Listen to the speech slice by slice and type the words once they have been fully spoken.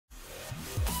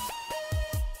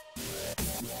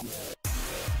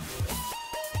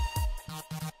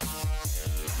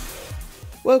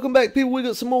Welcome back, people. We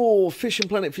got some more Fishing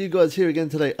Planet for you guys here again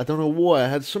today. I don't know why I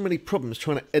had so many problems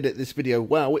trying to edit this video.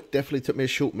 Wow, it definitely took me a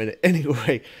short minute.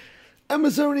 Anyway,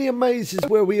 Amazonia Maze is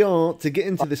where we are. To get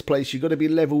into this place, you've got to be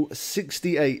level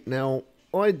 68. Now,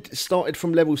 I started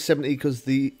from level 70 because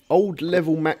the old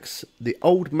max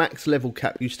level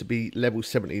cap used to be level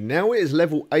 70. Now it is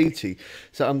level 80.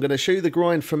 So I'm going to show you the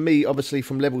grind from me, obviously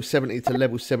from level 70 to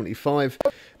level 75.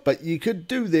 But you could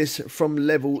do this from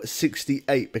level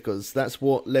 68 because that's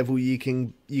what level you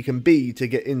can be to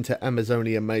get into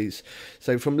Amazonia Maze.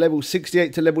 So from level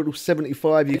 68 to level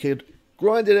 75, you could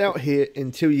grind it out here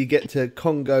until you get to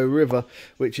Congo River,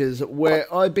 which is where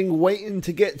I've been waiting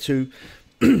to get to.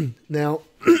 Now,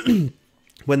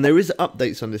 when there is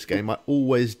updates on this game, I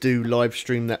always do live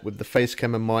stream that with the face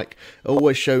cam and mic. I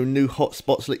always show new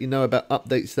hotspots, let you know about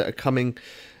updates that are coming.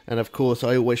 And of course,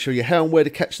 I always show you how and where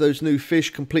to catch those new fish,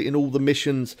 completing all the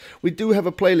missions. We do have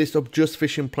a playlist of just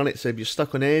Fishing Planet, so if you're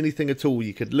stuck on anything at all,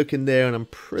 you could look in there and I'm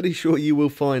pretty sure you will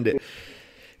find it.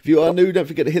 If you are new, don't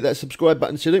forget to hit that subscribe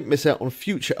button so you don't miss out on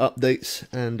future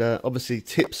updates and obviously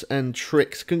tips and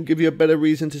tricks. Couldn't give you a better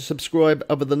reason to subscribe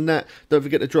other than that. Don't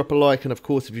forget to drop a like, and of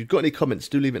course, if you've got any comments,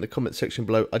 do leave it in the comment section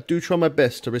below. I do try my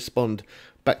best to respond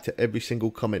back to every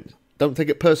single comment. Don't take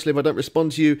it personally if I don't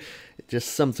respond to you.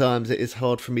 Just sometimes it is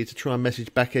hard for me to try and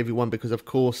message back everyone because, of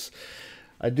course,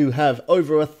 I do have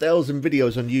over 1,000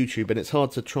 videos on YouTube and it's hard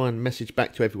to try and message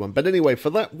back to everyone. But anyway, for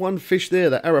that one fish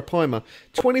there, that arapaima,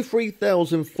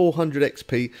 23,400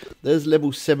 XP. There's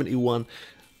level 71.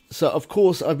 So, of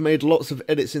course, I've made lots of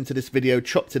edits into this video,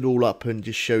 chopped it all up and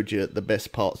just showed you the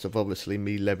best parts of, obviously,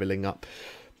 me leveling up.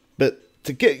 But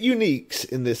to get uniques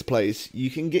in this place, you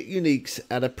can get uniques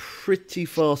at a pretty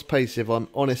fast pace, if I'm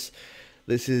honest.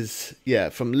 This is, yeah,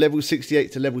 from level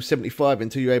 68 to level 75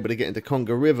 until you're able to get into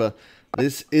Congo River.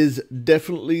 This is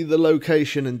definitely the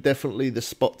location and definitely the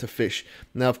spot to fish.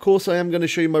 Now, of course, I am going to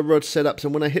show you my rod setups.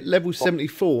 And when I hit level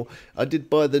 74, I did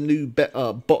buy the new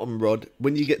bottom rod.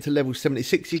 When you get to level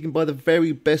 76, you can buy the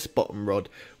very best bottom rod,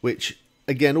 which,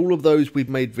 again, all of those we've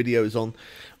made videos on.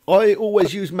 I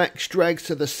always use max drag,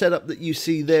 so the setup that you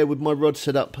see there with my rod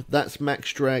setup, that's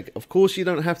max drag. Of course, you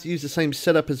don't have to use the same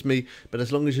setup as me, but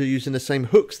as long as you're using the same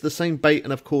hooks, the same bait,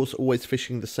 and of course, always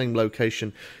fishing the same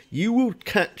location, you will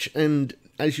catch, and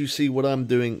as you see what I'm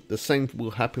doing, the same will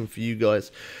happen for you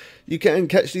guys. You can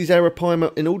catch these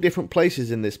arapaima in all different places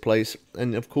in this place,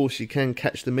 and of course, you can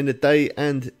catch them in the day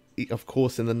and of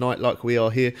course in the night like we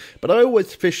are here. But I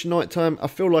always fish nighttime. I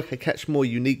feel like I catch more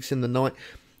uniques in the night.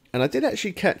 And I did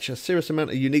actually catch a serious amount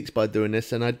of uniques by doing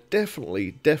this, and I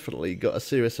definitely got a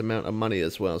serious amount of money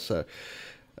as well. So,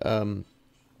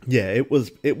 yeah, it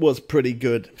was pretty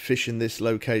good fishing this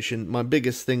location. My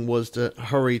biggest thing was to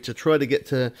hurry to try to get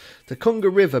to Congo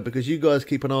River, because you guys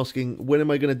keep on asking, when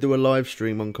am I going to do a live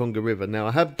stream on Congo River? Now,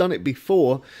 I have done it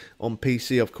before on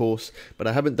PC, of course, but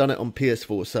I haven't done it on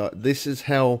PS4. So this is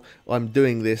how I'm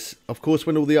doing this. Of course,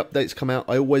 when all the updates come out,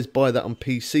 I always buy that on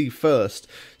PC first,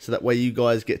 so that way you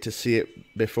guys get to see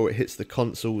it before it hits the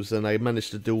consoles, and I managed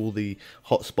to do all the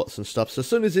hotspots and stuff. So as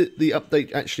soon as the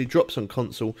update actually drops on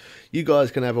console, you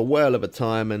guys can have a whale of a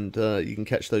time, and you can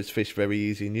catch those fish very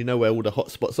easy, and you know where all the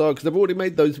hotspots are because I've already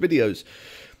made those videos.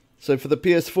 So for the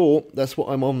PS4, that's what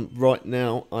I'm on right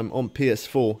now. I'm on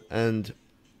PS4, and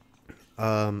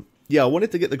yeah, I wanted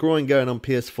to get the grind going on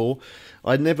PS4.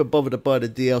 I never bothered to buy the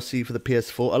DLC for the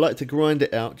PS4. I like to grind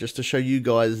it out just to show you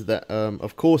guys that,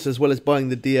 of course, as well as buying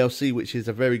the DLC, which is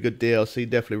a very good DLC,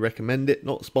 definitely recommend it.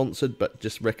 Not sponsored, but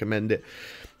just recommend it.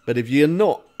 But if you're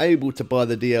not able to buy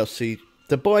the DLC,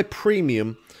 to buy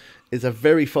premium is a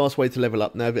very fast way to level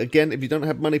up. Now, again, if you don't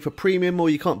have money for premium or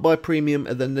you can't buy premium,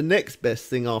 and then the next best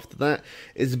thing after that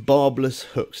is barbless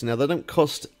hooks. Now, they don't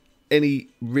cost any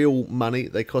real money,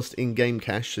 they cost in-game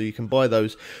cash, so you can buy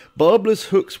those. Barbless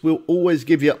hooks will always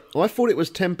give you, I thought it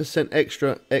was 10%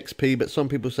 extra XP, but some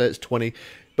people say it's 20,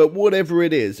 but whatever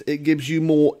it is, it gives you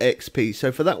more XP.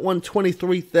 So for that one,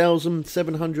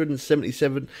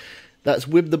 23,777, that's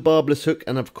with the barbless hook,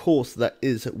 and of course that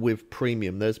is with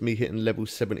premium. There's me hitting level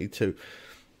 72.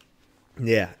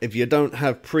 Yeah, if you don't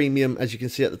have premium, as you can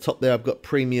see at the top there, I've got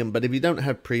premium, but if you don't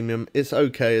have premium, it's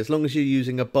okay. As long as you're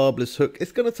using a barbless hook,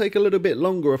 it's going to take a little bit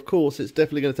longer, of course. It's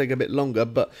definitely going to take a bit longer,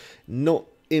 but not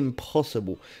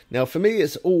impossible. Now, for me,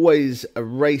 it's always a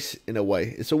race in a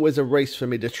way. It's always a race for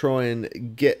me to try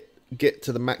and get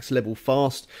to the max level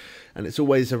fast, and it's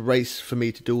always a race for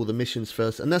me to do all the missions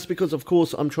first. And that's because, of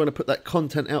course, I'm trying to put that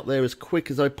content out there as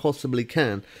quick as I possibly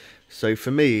can. So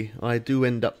for me, I do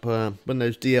end up, when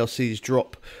those DLCs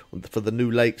drop for the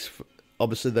new lakes,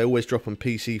 obviously they always drop on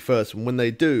PC first, and when they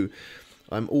do,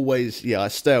 I'm always, yeah, I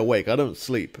stay awake. I don't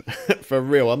sleep. For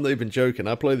real, I'm not even joking.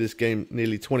 I play this game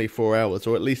nearly 24 hours,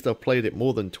 or at least I've played it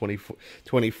more than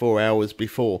 24 hours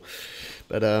before.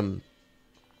 But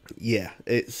yeah,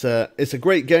 it's a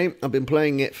great game. I've been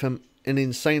playing it for an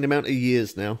insane amount of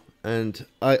years now, and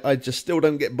I just still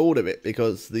don't get bored of it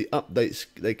because the updates,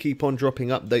 they keep on dropping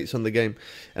updates on the game.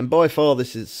 And by far,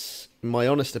 this is, in my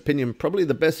honest opinion, probably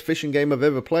the best fishing game I've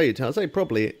ever played. I say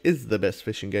probably, it is the best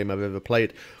fishing game I've ever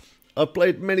played. I've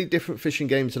played many different fishing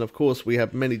games, and of course we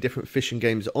have many different fishing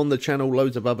games on the channel,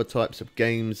 loads of other types of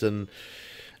games and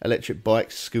electric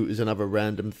bikes, scooters and other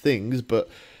random things, but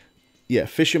yeah,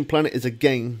 Fishing Planet is a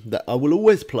game that I will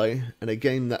always play, and a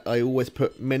game that I always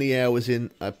put many hours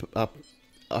in.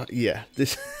 Yeah,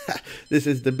 this this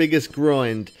is the biggest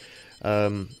grind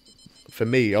for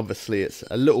me. Obviously, it's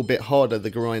a little bit harder, the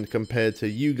grind, compared to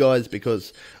you guys,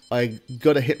 because I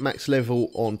got to hit max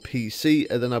level on PC,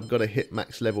 and then I've got to hit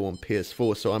max level on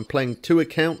PS4. So I'm playing 2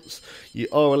 accounts. You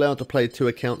are allowed to play 2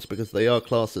 accounts because they are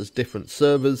classed as different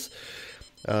servers.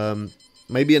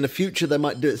 Maybe in the future they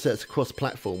might do it so it's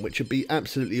cross-platform, which would be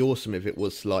absolutely awesome if it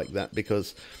was like that,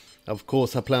 because of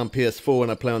course I play on PS4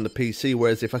 and I play on the PC,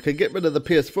 whereas if I could get rid of the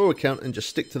PS4 account and just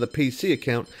stick to the PC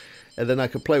account, and then I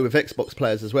could play with Xbox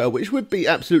players as well, which would be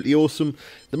absolutely awesome.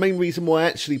 The main reason why I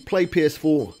actually play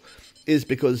PS4 is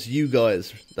because you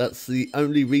guys. That's the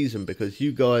only reason, because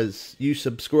you guys, you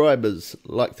subscribers,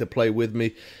 like to play with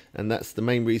me, and that's the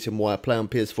main reason why I play on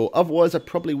PS4. Otherwise I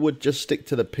probably would just stick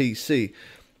to the PC.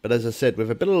 But as I said,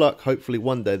 with a bit of luck, hopefully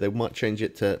one day they might change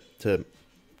it to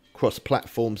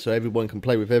cross-platform so everyone can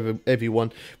play with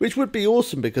everyone, which would be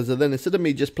awesome, because then instead of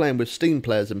me just playing with Steam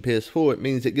players and PS4, it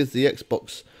means it gives the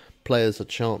Xbox players a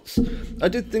chance. I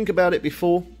did think about it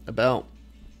before, about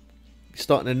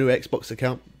starting a new Xbox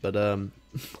account, but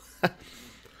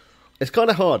it's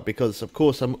kind of hard because, of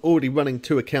course, I'm already running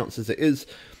 2 accounts as it is,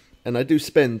 and I do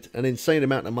spend an insane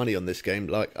amount of money on this game.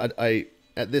 Like, I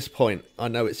at this point, I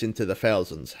know it's into the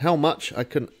thousands. How much, I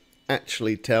couldn't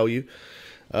actually tell you.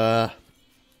 I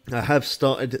have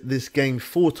started this game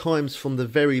 4 times from the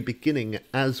very beginning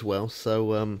as well,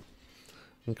 so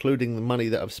including the money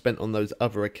that I've spent on those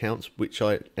other accounts, which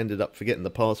I ended up forgetting the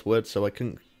password, so I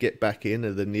couldn't get back in,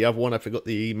 and then the other one I forgot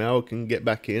the email, I couldn't get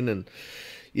back in, and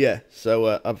yeah,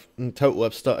 so in total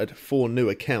I've started 4 new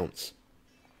accounts.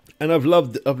 And I've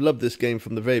loved this game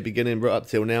from the very beginning right up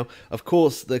till now. Of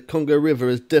course, the Congo River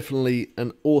is definitely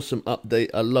an awesome update.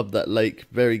 I love that lake.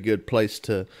 Very good place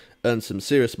to earn some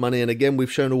serious money. And again,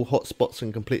 we've shown all hotspots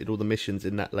and completed all the missions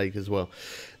in that lake as well.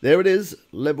 There it is,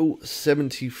 level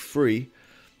 73.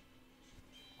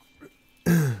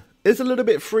 It's a little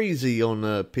bit freezy on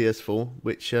PS4,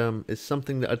 which is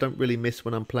something that I don't really miss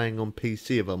when I'm playing on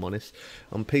PC, if I'm honest.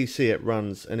 On PC it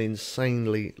runs an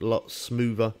insanely lot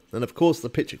smoother, and of course the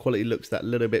picture quality looks that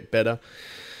little bit better.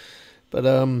 But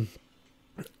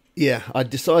yeah, I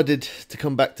decided to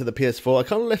come back to the PS4. I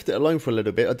kind of left it alone for a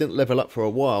little bit. I didn't level up for a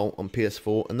while on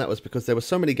PS4, and that was because there were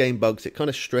so many game bugs. It kind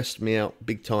of stressed me out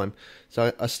big time.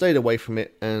 So I stayed away from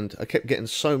it, and I kept getting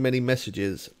so many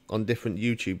messages on different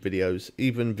YouTube videos,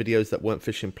 even videos that weren't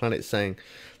Fishing Planet, saying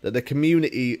that the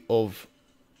community of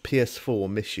PS4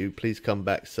 miss you. Please come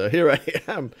back. So here I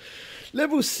am.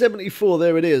 Level 74,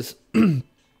 there it is.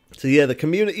 So yeah, the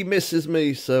community misses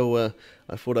me, so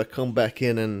I thought I'd come back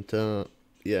in and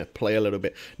yeah, play a little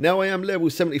bit. Now I am level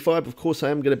 75. Of course I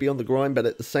am going to be on the grind, but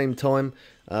at the same time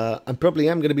I probably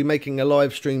am going to be making a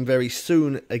live stream very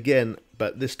soon again,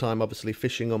 but this time obviously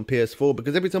fishing on PS4,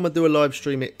 because every time I do a live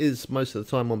stream it is most of the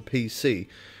time on PC.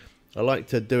 I like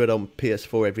to do it on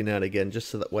PS4 every now and again, just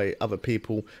so that way other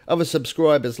people, other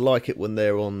subscribers like it when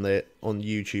they're on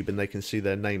YouTube and they can see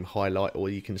their name highlight, or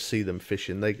you can see them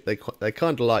fishing. They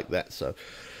kind of like that. So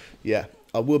yeah,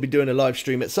 I will be doing a live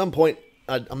stream at some point.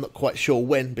 I'm not quite sure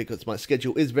when, because my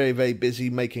schedule is very, very busy,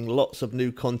 making lots of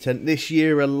new content this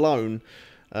year alone,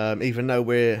 even though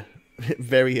we're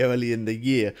very early in the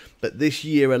year. But this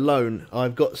year alone,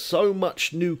 I've got so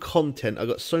much new content. I've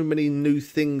got so many new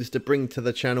things to bring to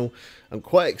the channel. I'm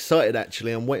quite excited,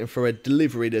 actually. I'm waiting for a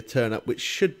delivery to turn up, which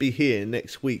should be here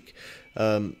next week.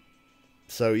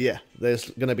 So yeah,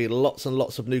 there's going to be lots and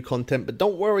lots of new content. But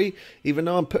don't worry, even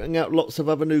though I'm putting out lots of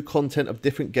other new content of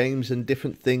different games and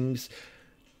different things,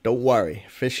 don't worry,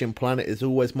 Fishing Planet is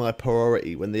always my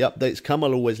priority. When the updates come,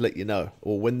 I'll always let you know.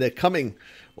 Or when they're coming,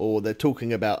 or they're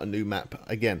talking about a new map.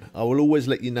 Again, I will always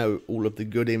let you know all of the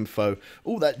good info,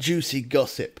 all that juicy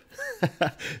gossip.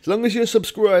 As long as you're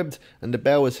subscribed and the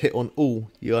bell is hit on all,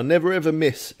 you'll never ever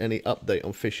miss any update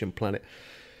on Fishing Planet.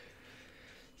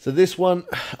 So this one,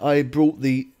 I brought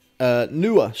the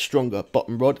newer, stronger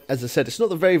bottom rod. As I said, it's not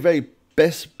the very, very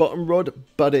best bottom rod,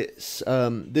 but it's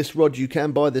this rod, you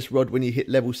can buy this rod when you hit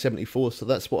level 74, so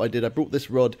that's what I did. I brought this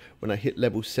rod when I hit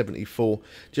level 74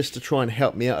 just to try and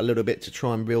help me out a little bit, to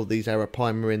try and reel these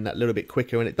arapaima in that little bit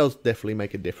quicker, and it does definitely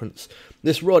make a difference.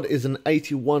 This rod is an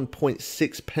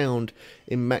 81.6 pound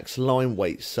in max line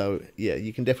weight, so yeah,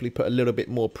 you can definitely put a little bit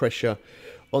more pressure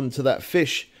onto that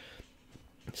fish.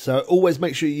 So always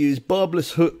make sure you use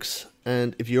barbless hooks,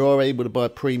 and if you are able to buy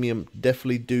premium,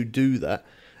 definitely do that.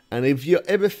 And if you're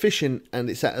ever fishing and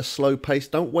it's at a slow pace,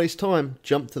 don't waste time.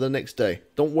 Jump to the next day.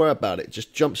 Don't worry about it.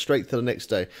 Just jump straight to the next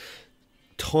day.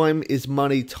 Time is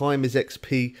money. Time is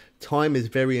XP. Time is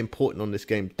very important on this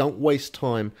game. Don't waste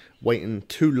time waiting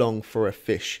too long for a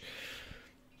fish.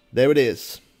 There it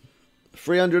is.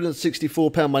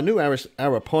 £364. My new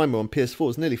arapaima on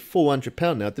PS4 is nearly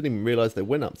 £400 now. I didn't even realise they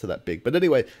went up to that big. But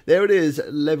anyway, there it is.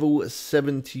 Level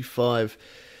 75.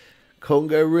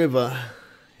 Congo River.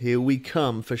 Here we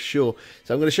come for sure.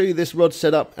 So I'm going to show you this rod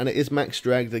setup, and it is max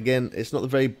dragged. Again, it's not the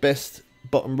very best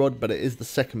bottom rod, but it is the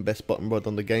second best bottom rod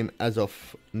on the game as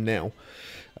of now.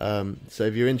 So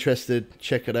if you're interested,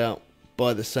 check it out.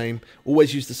 Buy the same.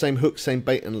 Always use the same hook, same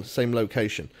bait, and same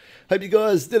location. Hope you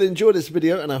guys did enjoy this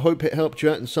video, and I hope it helped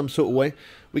you out in some sort of way.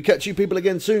 We catch you people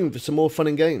again soon for some more fun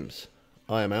and games.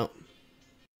 I am out.